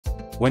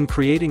When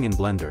creating in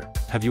Blender,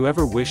 have you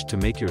ever wished to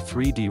make your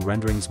 3D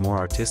renderings more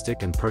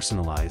artistic and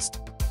personalized?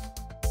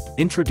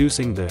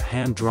 Introducing the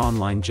Hand-Drawn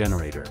Line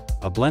Generator,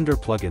 a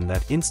Blender plugin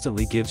that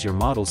instantly gives your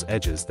models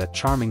edges that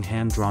charming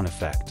hand-drawn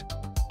effect.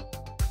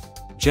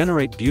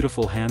 Generate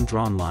beautiful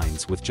hand-drawn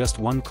lines with just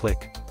one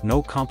click,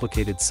 no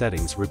complicated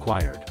settings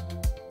required.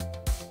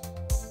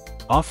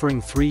 Offering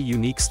 3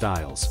 unique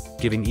styles,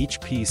 giving each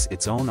piece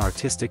its own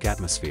artistic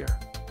atmosphere.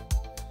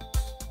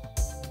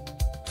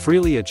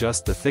 Freely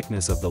adjust the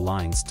thickness of the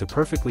lines to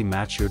perfectly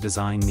match your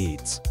design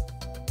needs.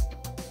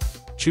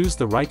 Choose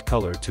the right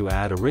color to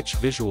add a rich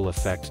visual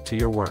effect to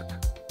your work.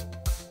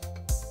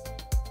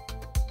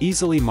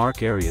 Easily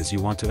mark areas you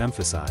want to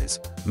emphasize,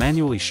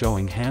 manually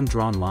showing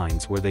hand-drawn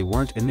lines where they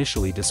weren't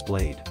initially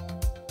displayed.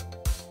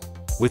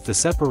 With the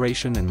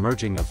separation and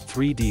merging of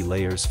 3D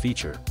layers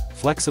feature,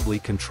 flexibly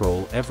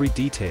control every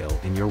detail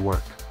in your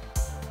work.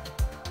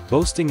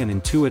 Boasting an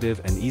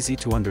intuitive and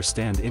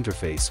easy-to-understand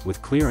interface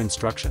with clear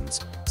instructions,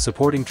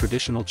 supporting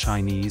traditional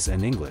Chinese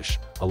and English,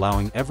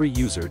 allowing every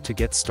user to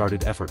get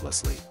started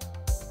effortlessly.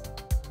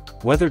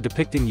 Whether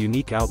depicting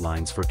unique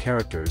outlines for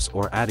characters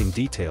or adding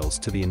details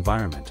to the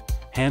environment,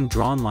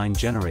 Hand-Drawn Line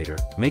Generator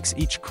makes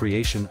each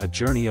creation a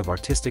journey of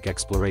artistic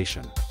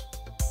exploration.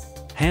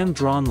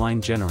 Hand-Drawn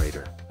Line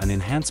Generator, an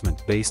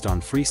enhancement based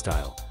on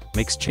freestyle,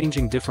 makes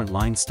changing different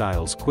line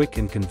styles quick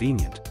and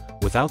convenient,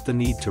 without the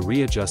need to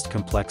readjust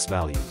complex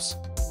values.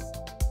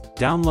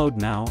 Download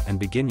now and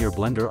begin your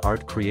Blender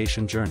art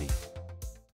creation journey.